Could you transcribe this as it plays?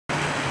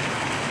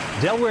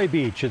Delray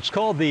Beach, it's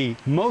called the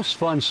most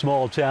fun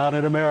small town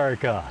in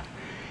America.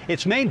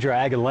 Its main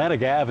drag,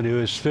 Atlantic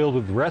Avenue, is filled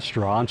with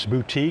restaurants,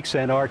 boutiques,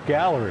 and art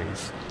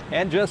galleries.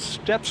 And just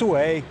steps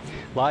away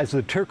lies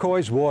the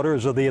turquoise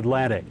waters of the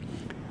Atlantic.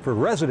 For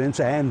residents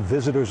and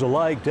visitors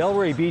alike,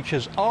 Delray Beach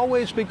has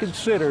always been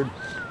considered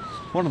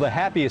one of the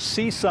happiest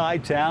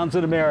seaside towns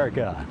in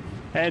America.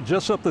 And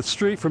just up the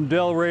street from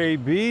Delray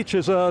Beach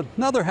is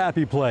another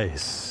happy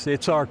place.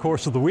 It's our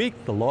course of the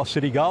week, the Lost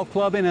City Golf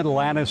Club in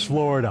Atlantis,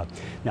 Florida.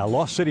 Now,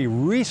 Lost City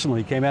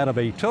recently came out of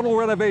a total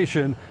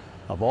renovation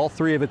of all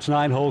 3 of its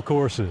 9-hole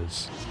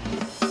courses.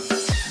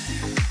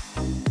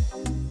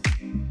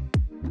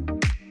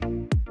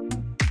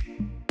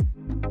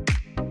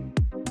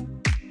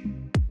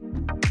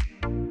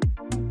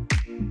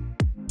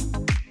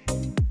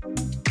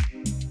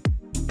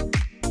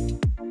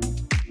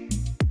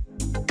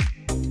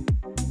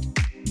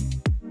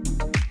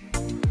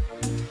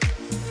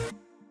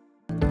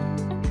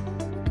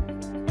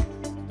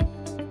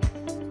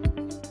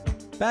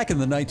 Back in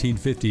the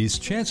 1950s,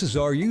 chances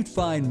are you'd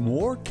find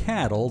more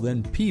cattle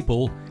than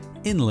people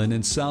inland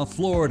in South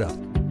Florida.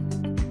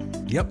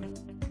 Yep,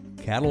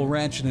 cattle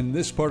ranching in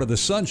this part of the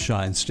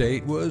Sunshine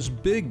State was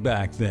big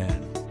back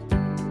then.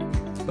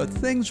 But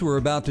things were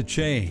about to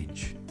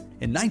change.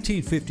 In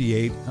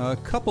 1958, a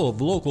couple of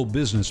local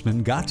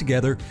businessmen got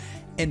together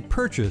and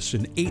purchased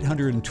an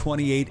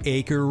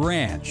 828-acre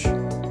ranch.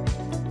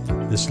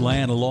 This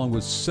land, along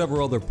with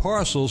several other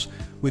parcels,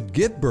 would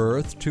give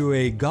birth to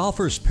a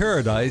golfer's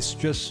paradise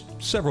just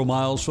several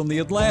miles from the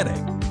Atlantic.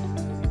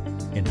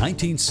 In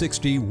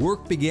 1960,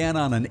 work began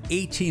on an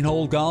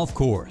 18-hole golf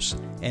course,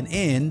 an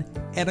inn,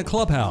 and a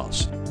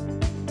clubhouse.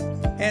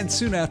 And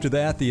soon after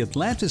that, the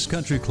Atlantis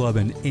Country Club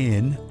and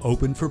Inn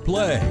opened for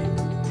play.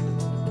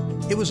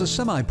 It was a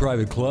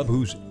semi-private club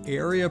whose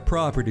area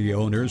property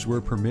owners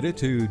were permitted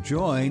to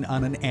join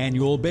on an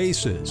annual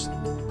basis.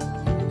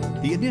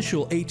 The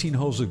initial 18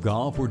 holes of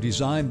golf were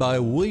designed by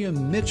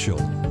William Mitchell.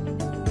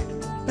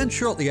 Then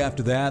shortly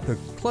after that, the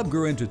club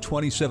grew into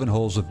 27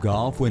 holes of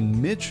golf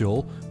when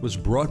Mitchell was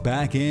brought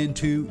back in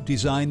to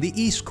design the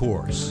East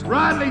Course.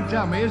 Riley,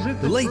 tell me, is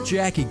it the late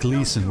Jackie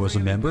Gleason was a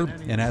member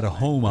and had a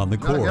home on the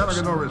course. I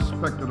got no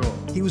respect at all.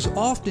 He was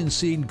often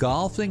seen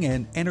golfing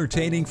and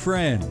entertaining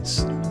friends.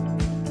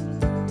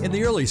 In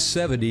the early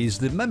 70s,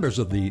 the members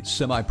of the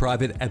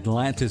semi-private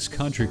Atlantis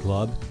Country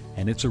Club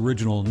and its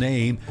original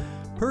name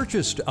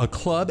purchased a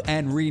club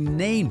and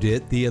renamed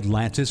it the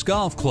Atlantis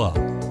Golf Club.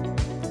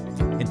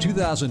 In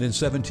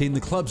 2017,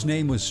 the club's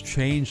name was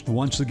changed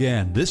once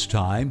again, this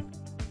time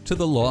to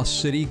the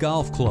Lost City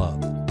Golf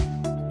Club.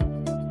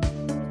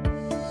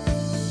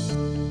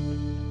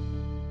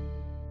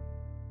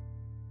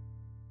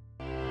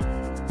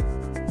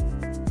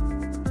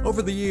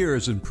 Over the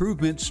years,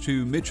 improvements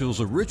to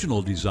Mitchell's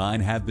original design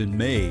have been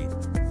made.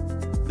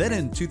 Then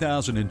in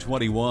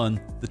 2021,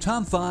 the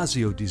Tom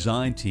Fazio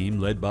design team,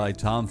 led by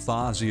Tom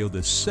Fazio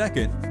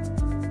II,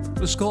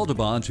 was called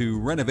upon to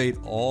renovate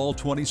all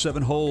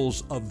 27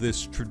 holes of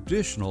this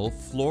traditional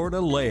Florida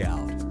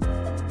layout.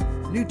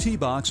 New tee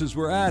boxes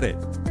were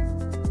added.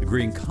 The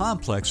green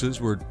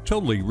complexes were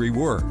totally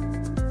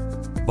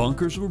reworked.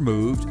 Bunkers were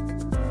moved,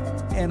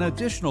 and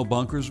additional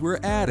bunkers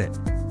were added,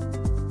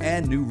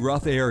 and new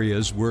rough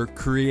areas were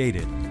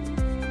created.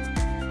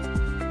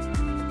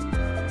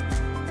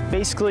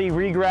 Basically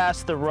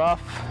regrassed the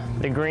rough,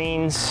 the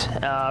greens,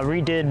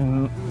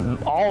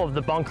 redid all of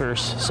the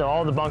bunkers, so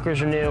all the bunkers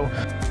are new.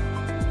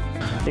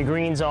 The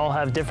greens all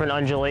have different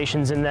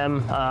undulations in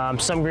them.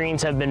 Some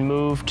greens have been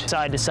moved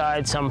side to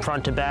side, some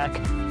front to back.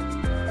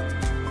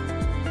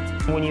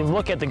 When you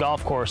look at the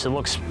golf course, it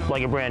looks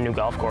like a brand new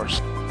golf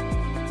course.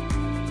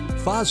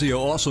 Fazio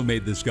also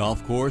made this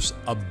golf course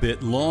a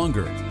bit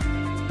longer.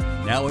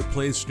 Now it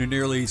plays to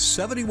nearly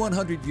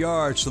 7,100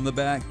 yards from the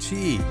back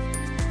tee.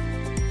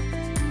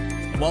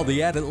 While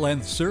the added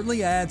length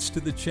certainly adds to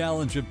the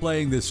challenge of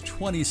playing this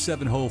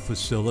 27-hole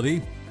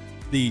facility,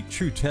 the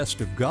true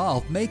test of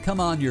golf may come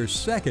on your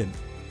second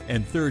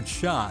and third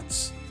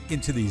shots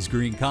into these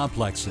green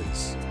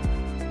complexes.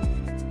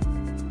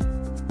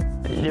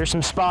 There's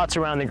some spots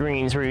around the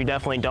greens where you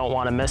definitely don't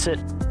want to miss it.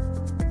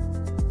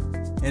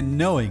 And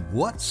knowing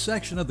what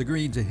section of the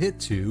green to hit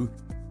to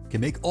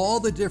can make all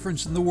the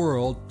difference in the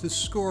world to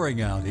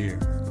scoring out here.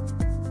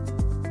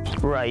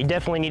 Right, you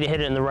definitely need to hit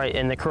it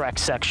in the correct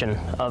section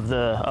of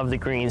the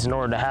greens in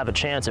order to have a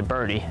chance at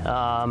birdie,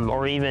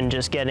 or even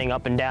just getting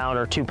up and down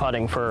or two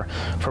putting for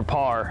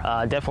par.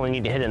 Definitely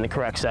need to hit it in the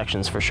correct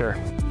sections for sure.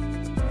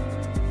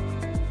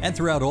 And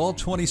throughout all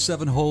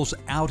 27 holes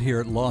out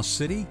here at Lost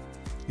City,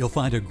 you'll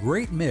find a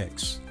great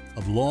mix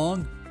of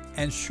long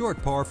and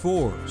short par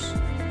 4s,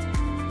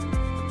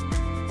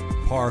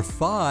 par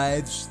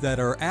 5s that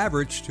are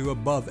average to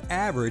above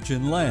average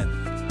in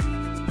length,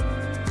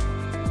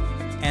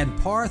 and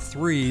par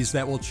 3s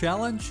that will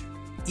challenge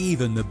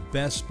even the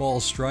best ball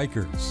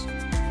strikers.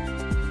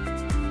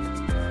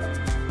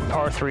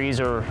 Par 3s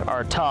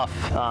are tough,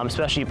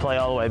 especially you play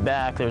all the way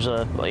back. There's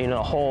a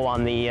hole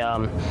on the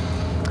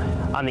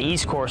on the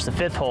East course, the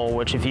 5th hole,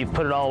 which if you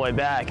put it all the way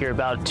back, you're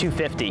about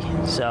 250.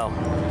 So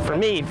for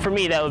me,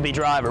 that would be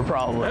driver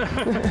probably.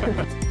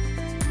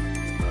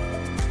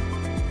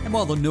 And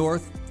while the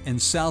North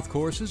and South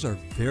courses are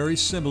very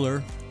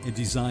similar in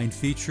design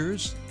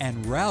features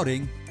and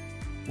routing,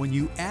 when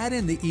you add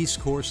in the East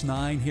Course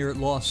 9 here at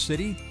Lost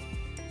City,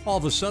 all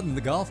of a sudden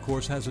the golf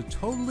course has a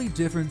totally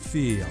different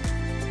feel.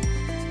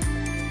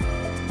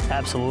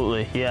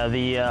 Absolutely, yeah.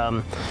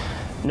 The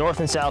North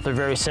and South are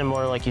very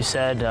similar, like you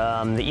said.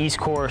 The East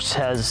course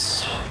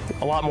has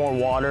a lot more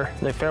water.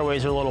 The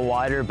fairways are a little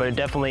wider, but it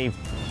definitely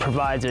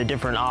provides a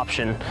different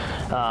option.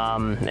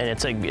 And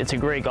it's a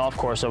great golf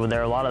course over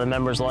there. A lot of the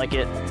members like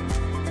it.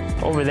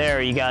 Over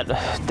there, you got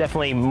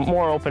definitely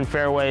more open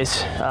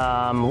fairways,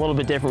 a little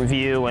bit different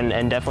view,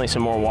 and definitely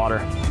some more water.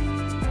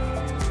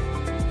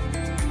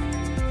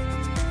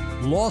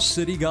 Lost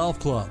City Golf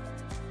Club.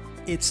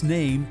 Its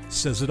name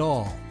says it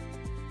all.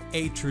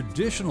 A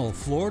traditional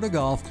Florida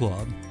golf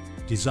club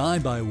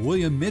designed by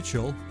William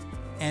Mitchell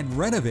and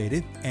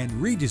renovated and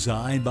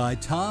redesigned by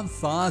Tom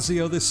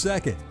Fazio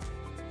II.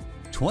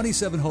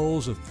 27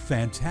 holes of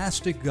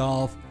fantastic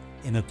golf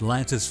in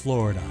Atlantis,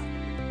 Florida.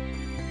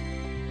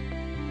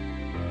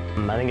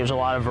 I think there's a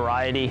lot of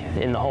variety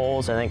in the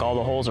holes. I think all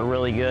the holes are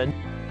really good.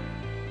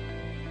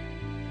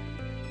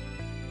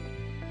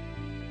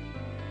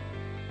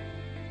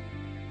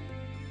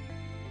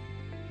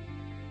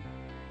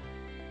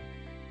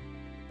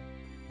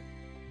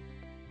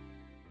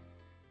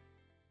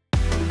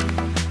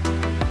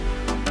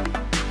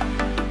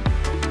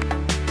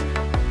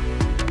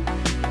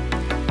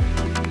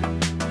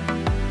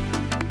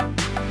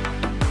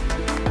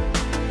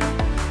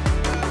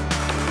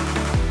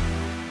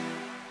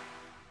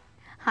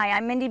 Hi,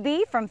 I'm Mindy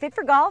B from Fit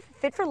for Golf,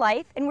 Fit for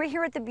Life, and we're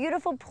here at the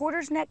beautiful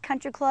Porter's Neck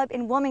Country Club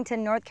in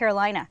Wilmington, North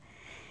Carolina.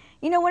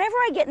 You know, whenever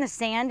I get in the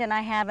sand and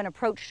I have an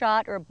approach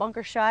shot or a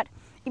bunker shot,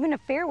 even a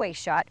fairway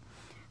shot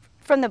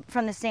from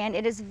the sand,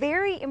 it is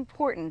very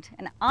important,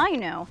 and I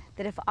know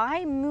that if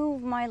I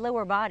move my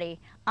lower body,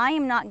 I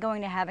am not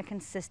going to have a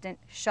consistent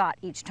shot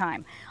each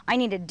time. I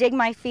need to dig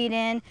my feet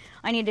in,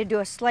 I need to do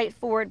a slight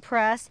forward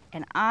press,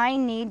 and I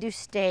need to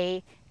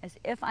stay as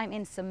if I'm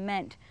in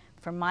cement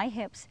from my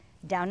hips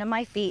down to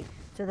my feet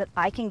so that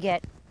I can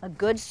get a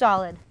good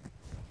solid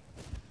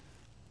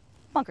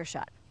bunker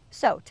shot.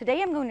 So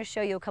today I'm going to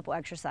show you a couple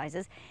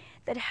exercises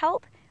that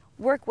help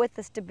work with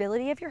the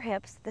stability of your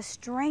hips, the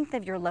strength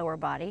of your lower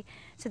body,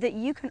 so that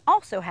you can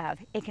also have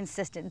a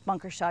consistent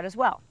bunker shot as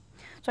well.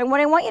 So what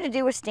I want you to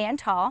do is stand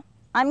tall.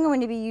 I'm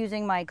going to be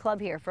using my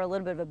club here for a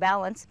little bit of a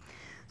balance.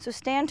 So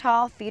stand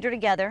tall, feet are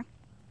together,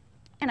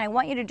 and I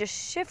want you to just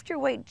shift your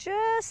weight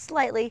just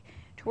slightly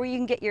to where you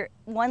can get your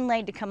one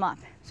leg to come up.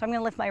 So I'm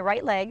going to lift my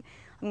right leg.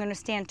 I'm going to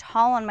stand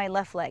tall on my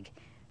left leg.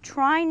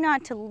 Try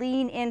not to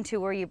lean into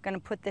where you're going to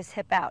put this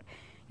hip out.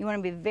 You want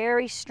to be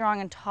very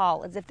strong and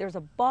tall, as if there's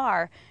a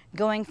bar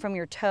going from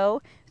your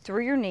toe,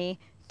 through your knee,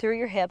 through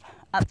your hip,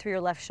 up through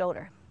your left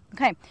shoulder.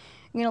 Okay,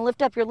 you're going to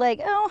lift up your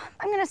leg. Oh,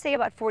 I'm going to say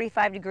about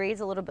 45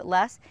 degrees, a little bit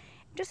less.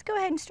 Just go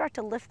ahead and start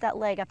to lift that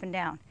leg up and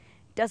down.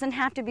 Doesn't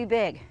have to be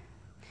big.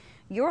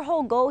 Your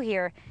whole goal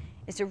here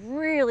is to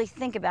really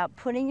think about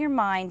putting your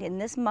mind in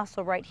this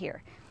muscle right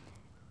here.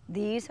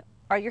 These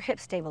are your hip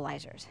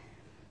stabilizers.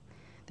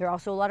 There are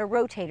also a lot of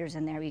rotators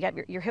in there. You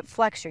got your hip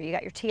flexor, you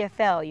got your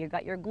TFL, you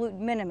got your glute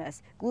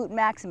minimus, glute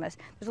maximus.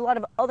 There's a lot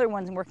of other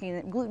ones working in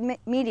it, glute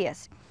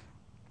medius.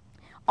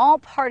 All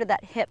part of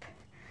that hip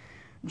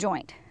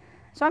joint.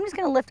 So I'm just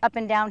going to lift up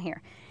and down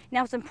here.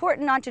 Now it's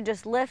important not to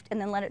just lift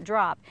and then let it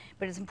drop,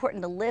 but it's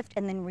important to lift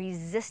and then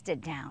resist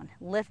it down.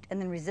 Lift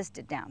and then resist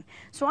it down.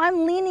 So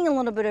I'm leaning a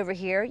little bit over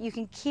here. You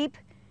can keep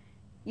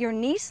your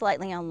knee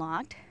slightly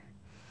unlocked,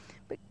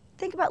 but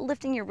think about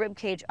lifting your rib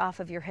cage off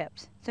of your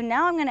hips. So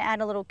now I'm going to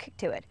add a little kick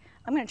to it.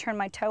 I'm going to turn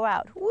my toe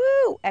out.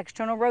 Woo!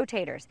 External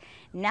rotators.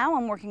 Now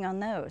I'm working on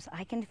those.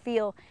 I can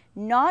feel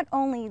not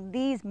only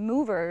these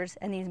movers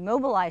and these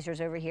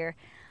mobilizers over here,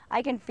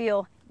 I can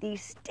feel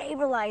these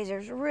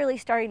stabilizers really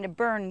starting to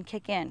burn and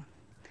kick in.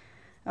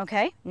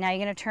 Okay, now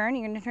you're going to turn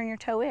your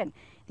toe in.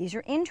 These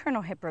are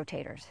internal hip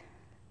rotators.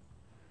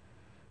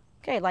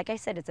 Okay, like I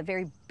said, it's a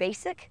very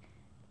basic,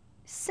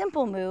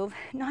 simple move,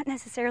 not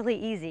necessarily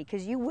easy,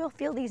 because you will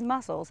feel these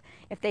muscles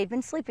if they've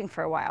been sleeping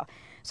for a while.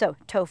 So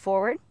toe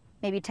forward,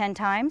 maybe 10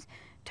 times,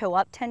 toe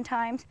up 10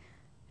 times,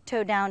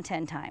 toe down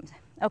 10 times.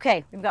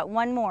 Okay, we've got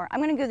one more.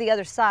 I'm going to go the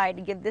other side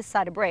to give this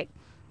side a break.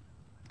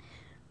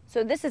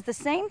 So this is the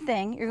same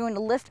thing. You're going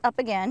to lift up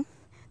again.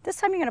 This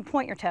time you're going to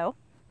point your toe.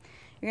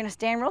 You're going to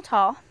stand real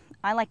tall.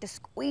 I like to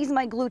squeeze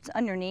my glutes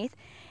underneath,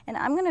 and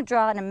I'm going to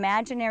draw an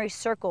imaginary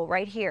circle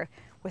right here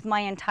with my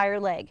entire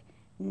leg.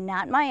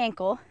 Not my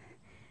ankle,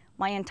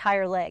 my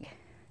entire leg.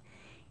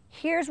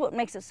 Here's what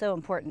makes it so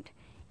important.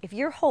 If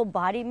your whole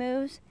body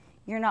moves,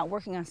 you're not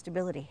working on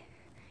stability.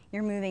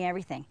 You're moving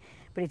everything.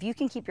 But if you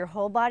can keep your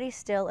whole body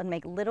still and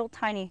make little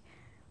tiny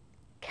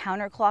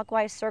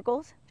counterclockwise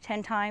circles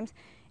 10 times,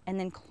 and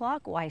then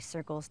clockwise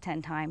circles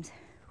 10 times,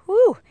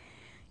 whoo,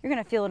 you're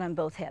going to feel it on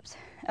both hips.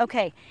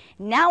 Okay,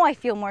 now I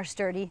feel more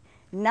sturdy.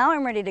 Now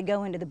I'm ready to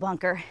go into the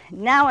bunker.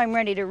 Now I'm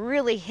ready to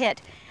really hit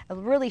a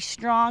really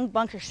strong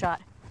bunker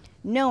shot,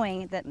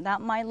 knowing that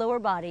my lower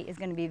body is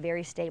going to be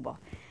very stable.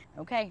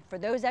 Okay, for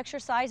those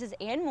exercises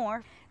and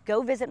more,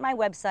 go visit my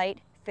website,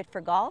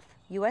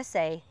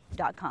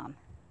 fitforgolfusa.com.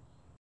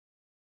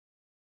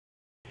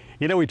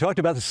 You know, we talked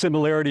about the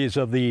similarities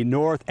of the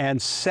North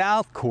and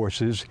South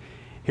courses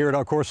here at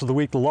our Course of the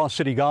Week, the Lost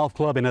City Golf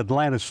Club in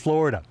Atlantis,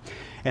 Florida,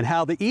 and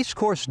how the East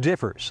course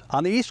differs.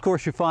 On the East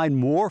course, you find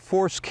more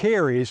forced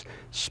carries,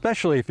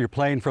 especially if you're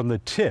playing from the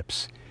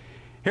tips.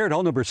 Here at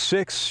hole number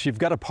 6, you've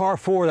got a par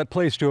 4 that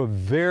plays to a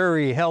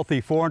very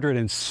healthy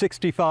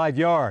 465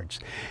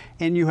 yards,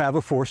 and you have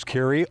a forced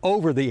carry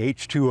over the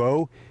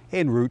H2O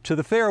en route to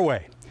the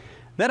fairway.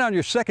 Then on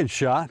your second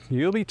shot,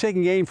 you'll be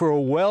taking aim for a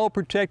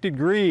well-protected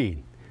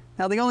green.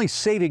 Now, the only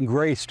saving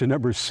grace to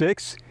number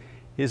 6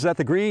 is that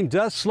the green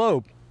does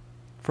slope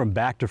from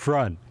back to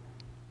front.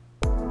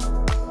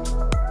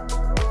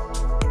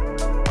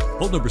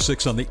 Hole number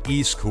 6 on the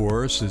East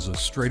course is a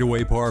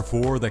straightaway par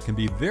 4 that can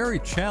be very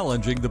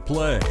challenging to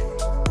play.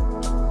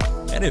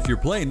 And if you're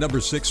playing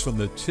number 6 from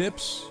the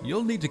tips,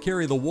 you'll need to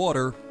carry the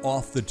water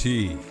off the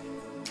tee.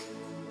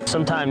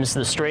 Sometimes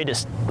the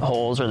straightest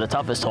holes are the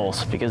toughest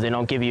holes because they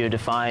don't give you a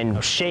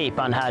defined shape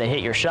on how to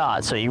hit your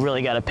shot, so you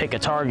really got to pick a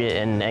target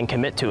and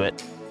commit to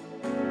it.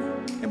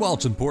 And while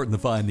it's important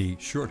to find the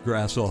short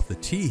grass off the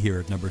tee here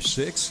at number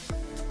 6,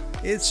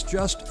 it's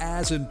just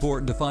as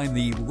important to find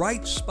the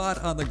right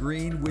spot on the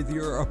green with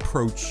your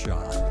approach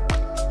shot.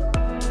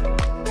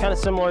 Kind of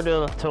similar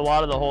to a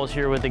lot of the holes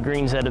here with the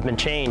greens that have been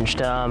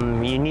changed.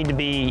 You need to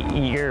be,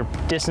 your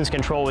distance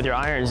control with your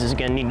irons is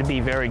going to need to be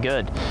very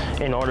good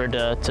in order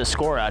to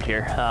score out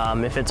here.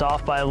 If it's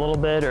off by a little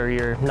bit or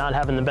you're not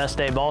having the best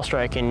day ball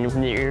striking,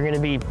 you're going to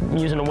be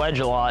using a wedge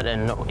a lot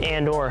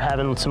and or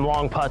having some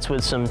long putts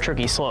with some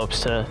tricky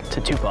slopes to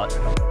two-putt.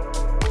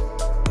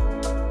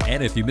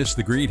 And if you miss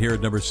the green here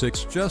at number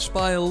 6 just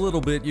by a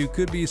little bit, you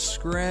could be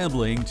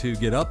scrambling to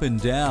get up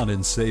and down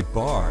and save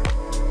par.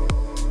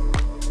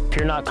 If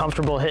you're not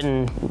comfortable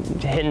hitting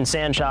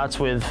sand shots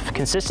with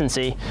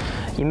consistency,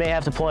 you may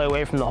have to play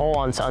away from the hole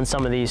on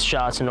some of these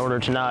shots in order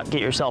to not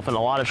get yourself in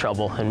a lot of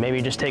trouble, and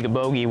maybe just take a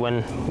bogey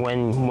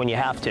when you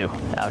have to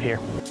out here.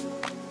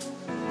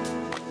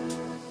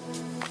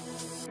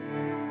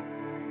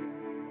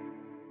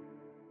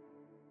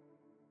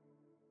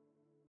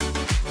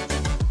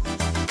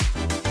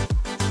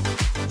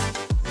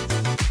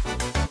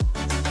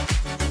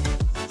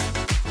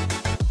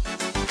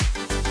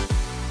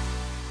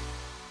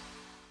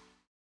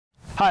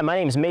 Hi, my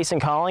name is Mason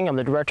Colling. I'm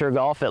the Director of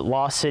Golf at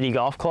Lost City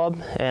Golf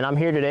Club, and I'm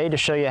here today to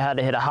show you how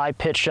to hit a high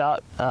pitch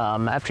shot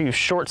after you've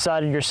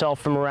short-sided yourself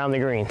from around the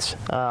greens.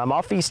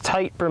 Off these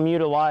tight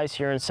Bermuda lies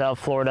here in South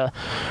Florida,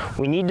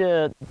 we need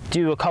to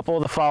do a couple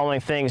of the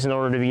following things in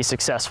order to be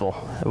successful.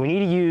 We need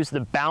to use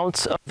the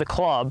bounce of the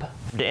club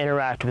to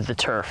interact with the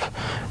turf.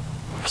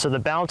 So the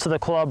bounce of the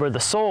club or the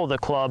sole of the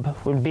club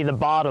would be the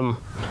bottom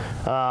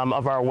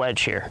of our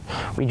wedge here.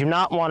 We do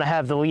not want to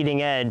have the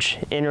leading edge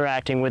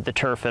interacting with the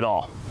turf at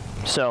all.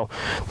 So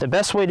the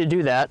best way to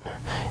do that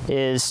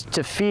is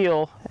to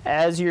feel,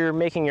 as you're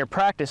making your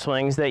practice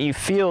swings, that you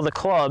feel the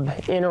club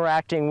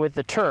interacting with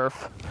the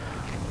turf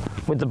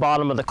with the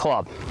bottom of the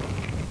club.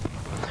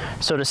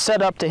 So to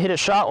set up to hit a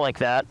shot like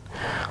that,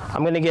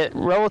 I'm going to get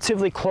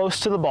relatively close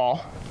to the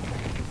ball.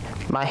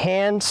 My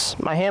hand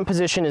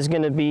position is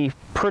going to be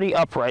pretty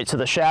upright, so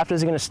the shaft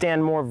is going to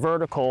stand more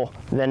vertical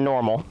than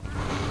normal.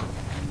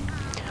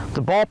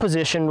 The ball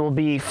position will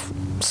be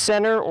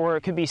center, or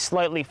it could be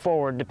slightly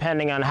forward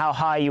depending on how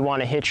high you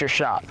want to hit your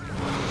shot.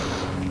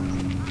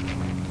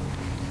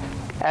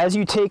 As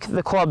you take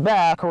the club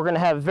back, we're going to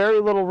have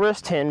very little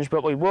wrist hinge,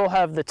 but we will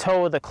have the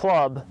toe of the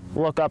club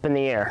look up in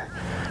the air.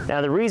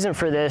 Now the reason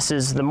for this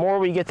is the more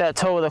we get that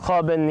toe of the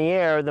club in the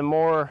air, the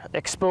more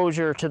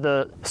exposure to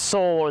the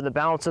sole or the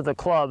bounce of the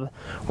club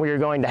we're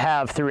going to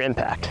have through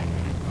impact.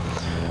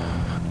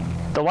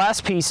 The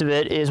last piece of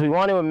it is we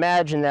want to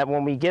imagine that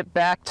when we get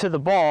back to the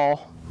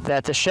ball,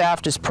 that the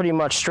shaft is pretty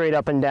much straight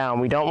up and down.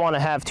 We don't want to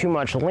have too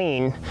much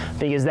lean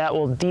because that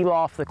will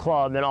de-loft the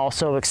club and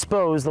also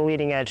expose the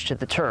leading edge to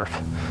the turf.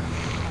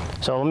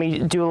 So let me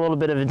do a little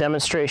bit of a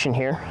demonstration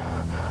here.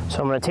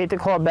 So I'm going to take the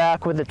club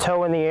back with the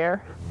toe in the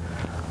air.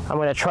 I'm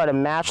going to try to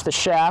match the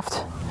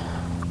shaft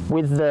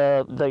with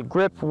the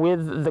grip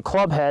with the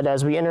club head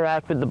as we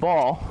interact with the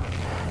ball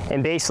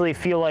and basically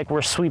feel like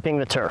we're sweeping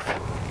the turf.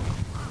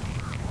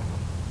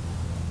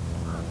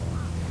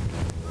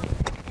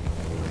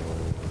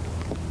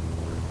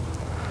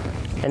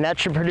 And that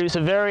should produce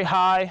a very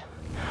high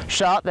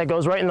shot that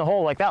goes right in the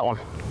hole like that one.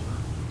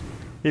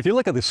 If you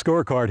look at the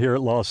scorecard here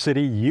at Lost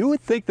City, you would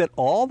think that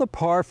all the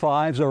par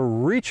 5s are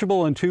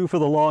reachable and 2 for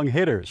the long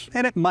hitters,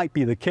 and it might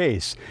be the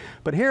case.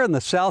 But here in the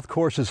South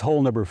Course's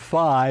hole number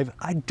 5,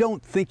 I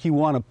don't think you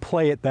want to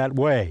play it that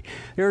way.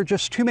 There are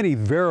just too many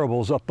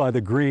variables up by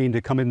the green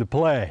to come into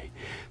play.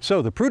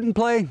 So the prudent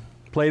play,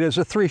 played as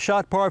a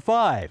 3-shot par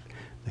 5.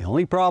 The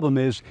only problem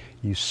is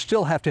you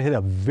still have to hit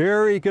a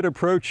very good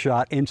approach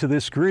shot into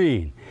this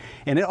green.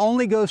 And it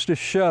only goes to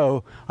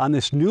show on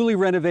this newly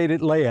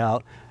renovated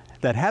layout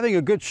that having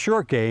a good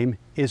short game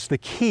is the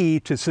key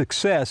to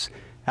success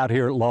out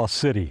here at Lost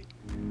City.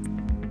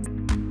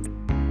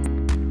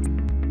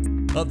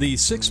 Of the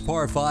 6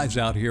 par 5s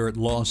out here at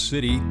Lost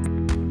City,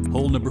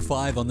 hole number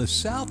 5 on the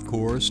south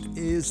course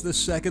is the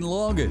second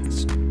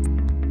longest.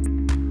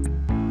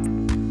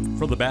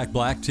 From the back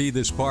black tee,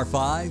 this par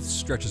 5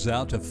 stretches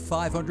out to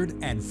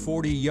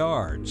 540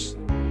 yards.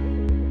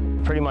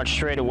 Pretty much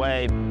straight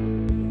away.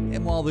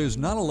 And while there's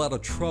not a lot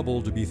of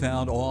trouble to be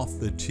found off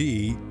the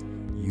tee,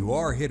 you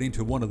are hitting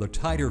to one of the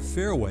tighter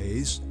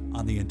fairways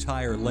on the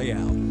entire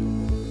layout.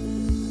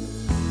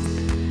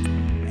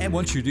 And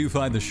once you do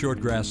find the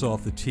short grass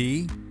off the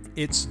tee,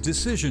 it's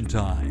decision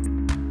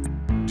time.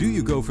 Do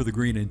you go for the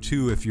green in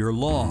 2 if you're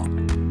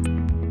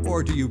long?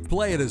 Or do you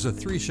play it as a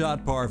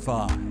 3-shot par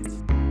 5?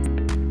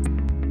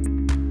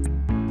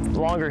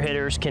 Longer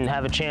hitters can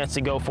have a chance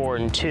to go for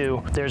it in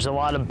 2. There's a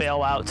lot of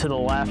bailout to the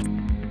left.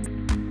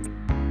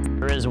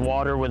 There is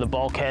water with a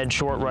bulkhead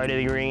short right of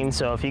the green,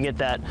 so if you get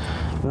that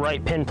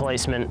right pin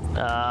placement,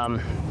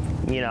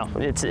 you know,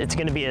 it's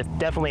going to be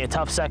definitely a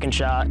tough second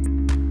shot.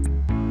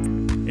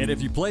 And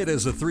if you play it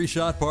as a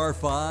 3-shot par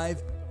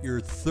 5,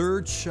 your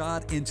third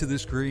shot into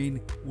this green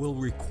will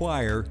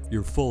require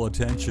your full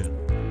attention.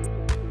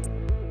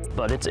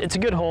 But it's a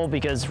good hole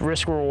because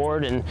risk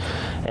reward,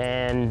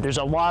 and there's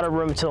a lot of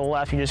room to the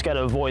left. You just got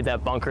to avoid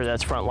that bunker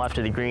that's front left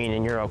of the green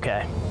and you're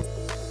okay.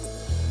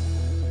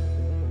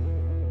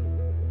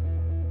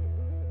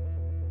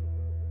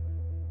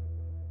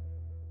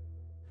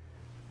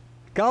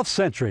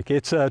 Golf-centric,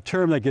 it's a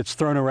term that gets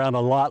thrown around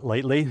a lot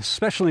lately,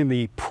 especially in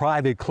the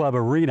private club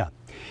arena.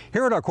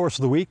 Here at our course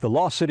of the week, the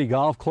Lost City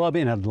Golf Club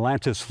in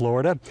Atlantis,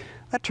 Florida,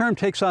 that term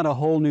takes on a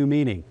whole new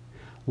meaning.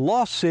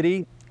 Lost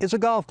City is a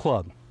golf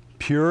club,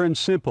 pure and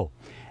simple,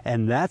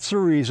 and that's the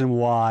reason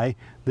why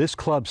this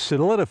club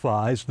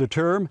solidifies the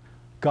term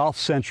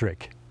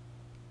golf-centric.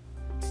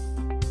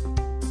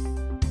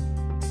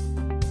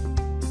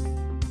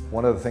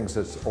 One of the things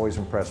that's always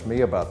impressed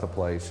me about the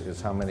place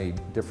is how many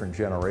different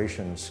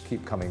generations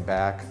keep coming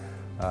back,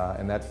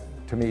 and that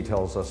to me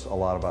tells us a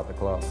lot about the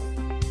club.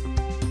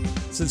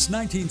 Since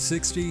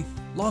 1960,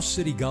 Lost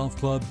City Golf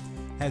Club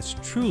has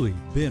truly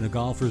been a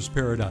golfer's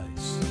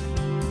paradise.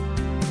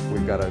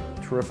 We've got a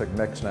terrific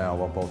mix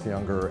now of both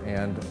younger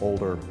and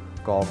older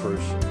golfers.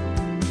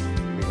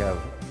 We have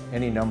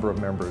any number of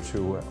members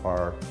who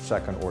are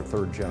second or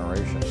third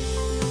generation.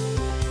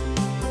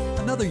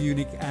 Another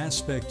unique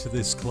aspect to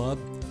this club,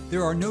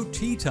 there are no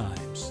tee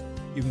times.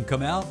 You can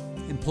come out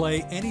and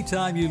play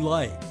anytime you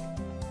like.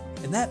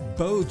 And that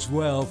bodes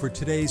well for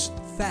today's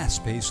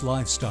fast-paced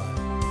lifestyle.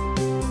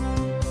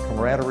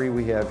 Camaraderie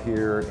we have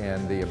here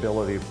and the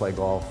ability to play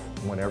golf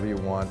whenever you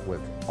want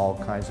with all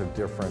kinds of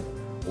different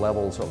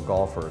levels of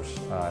golfers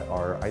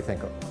are, I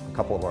think, a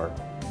couple of our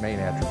main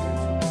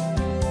attributes.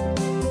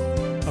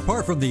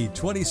 Apart from the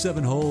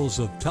 27 holes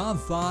of Tom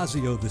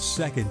Fazio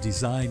II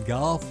designed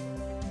golf,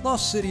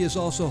 Lost City is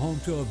also home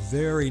to a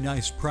very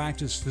nice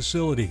practice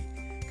facility,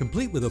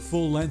 complete with a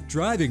full-length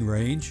driving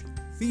range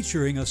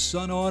featuring a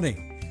sun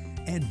awning.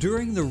 And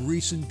during the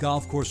recent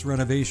golf course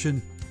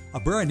renovation, a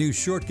brand new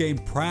short game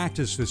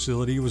practice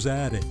facility was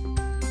added.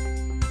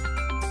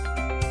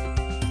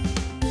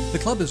 The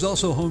club is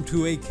also home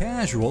to a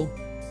casual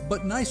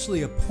but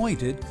nicely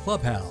appointed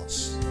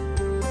clubhouse.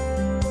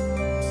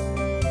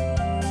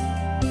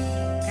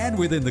 And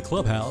within the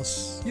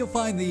clubhouse, you'll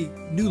find the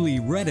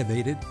newly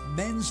renovated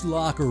men's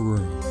locker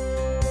room.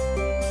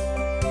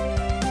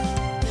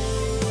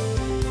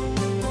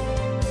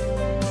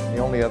 The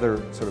only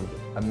other sort of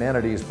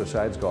amenities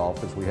besides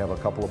golf is we have a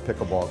couple of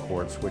pickleball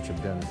courts which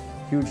have been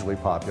hugely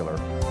popular.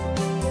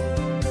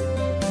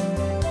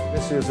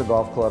 This is a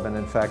golf club, and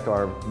in fact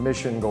our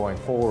mission going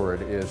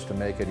forward is to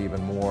make it even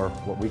more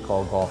what we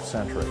call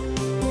golf-centric.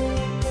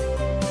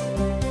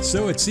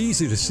 So it's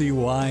easy to see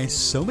why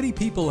so many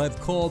people have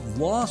called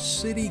Lost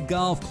City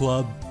Golf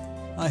Club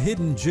a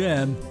hidden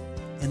gem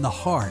in the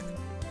heart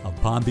of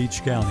Palm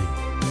Beach County.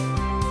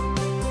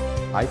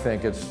 I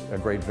think it's a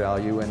great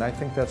value, and I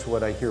think that's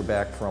what I hear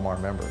back from our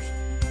members.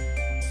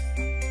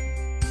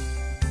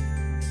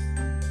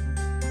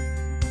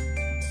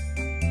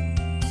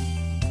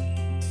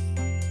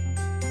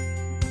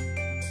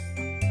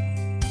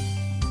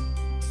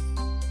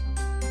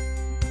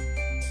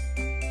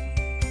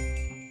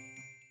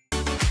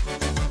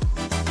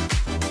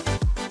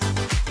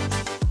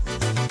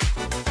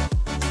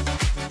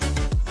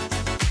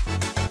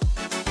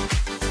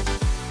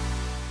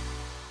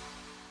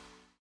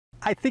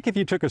 I think if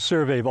you took a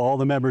survey of all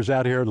the members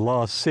out here at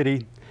Lost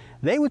City,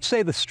 they would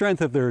say the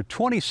strength of their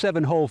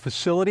 27-hole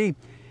facility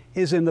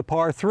is in the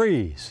par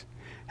 3s.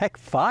 Heck,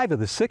 5 of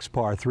the 6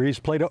 par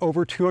 3s play to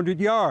over 200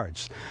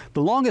 yards,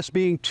 the longest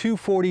being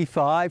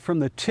 245 from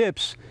the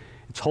tips.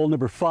 It's hole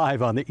number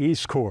 5 on the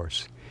east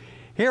course.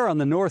 Here on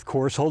the north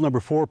course, hole number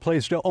 4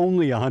 plays to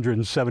only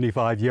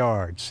 175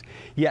 yards.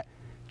 Yet,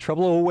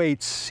 Trouble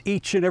awaits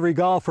each and every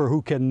golfer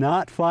who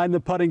cannot find the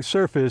putting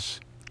surface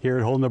here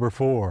at hole number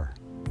 4.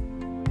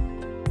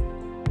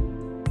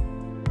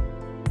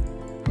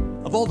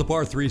 Of all the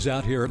par 3s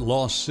out here at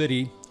Lost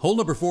City, hole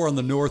number 4 on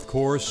the north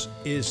course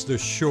is the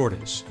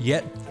shortest.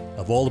 Yet,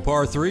 of all the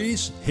par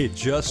 3s, it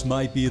just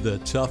might be the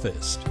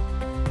toughest.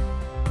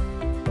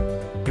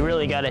 You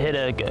really got to hit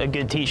a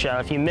good tee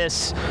shot. If you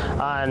miss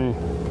on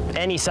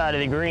any side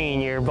of the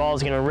green, your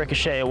ball's going to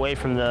ricochet away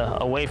from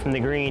the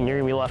green. You're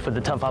going to be left with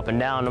the tough up and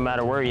down, no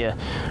matter where you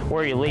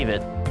leave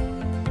it.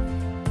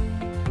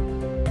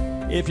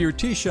 If your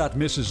tee shot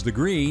misses the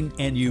green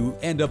and you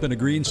end up in a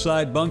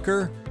greenside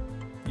bunker,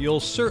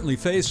 you'll certainly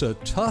face a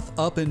tough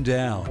up and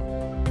down.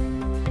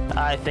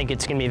 I think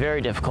it's going to be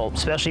very difficult,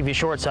 especially if you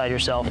short side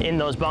yourself. In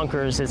those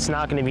bunkers, it's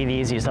not going to be the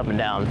easiest up and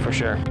down, for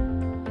sure.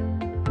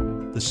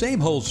 The same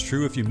holds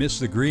true if you miss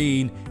the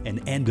green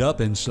and end up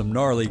in some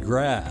gnarly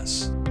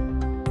grass.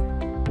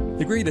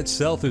 The green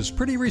itself is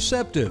pretty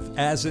receptive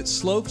as it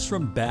slopes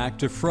from back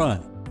to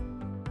front,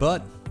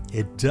 but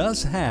it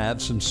does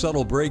have some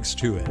subtle breaks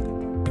to it.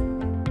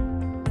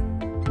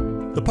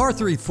 The par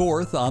 3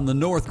 fourth on the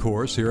north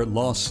course here at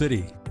Lost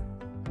City.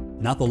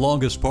 Not the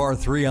longest par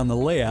 3 on the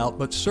layout,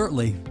 but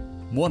certainly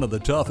one of the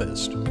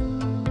toughest.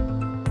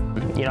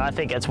 You know, I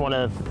think that's one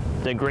of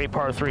the great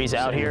par 3s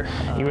out here.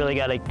 You really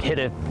got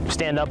to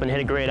stand up and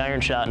hit a great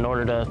iron shot in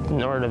order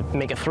to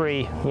make a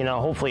 3. You know,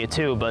 hopefully a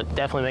 2, but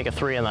definitely make a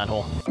 3 on that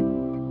hole.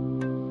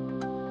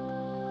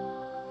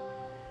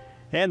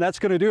 And that's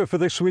going to do it for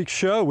this week's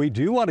show. We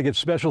do want to give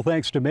special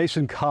thanks to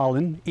Mason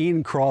Collin,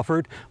 Ian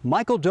Crawford,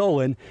 Michael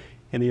Dolan,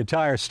 and the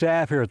entire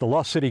staff here at the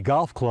Lost City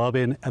Golf Club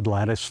in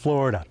Atlantis,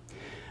 Florida.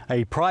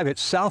 A private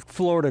South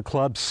Florida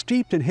club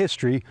steeped in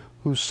history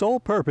whose sole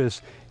purpose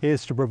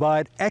is to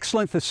provide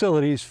excellent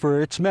facilities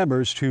for its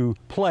members to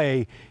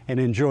play and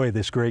enjoy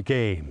this great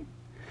game.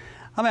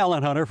 I'm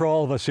Alan Hunter for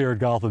all of us here at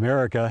Golf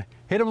America.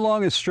 Hit 'em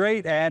long and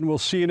straight, and we'll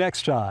see you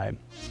next time.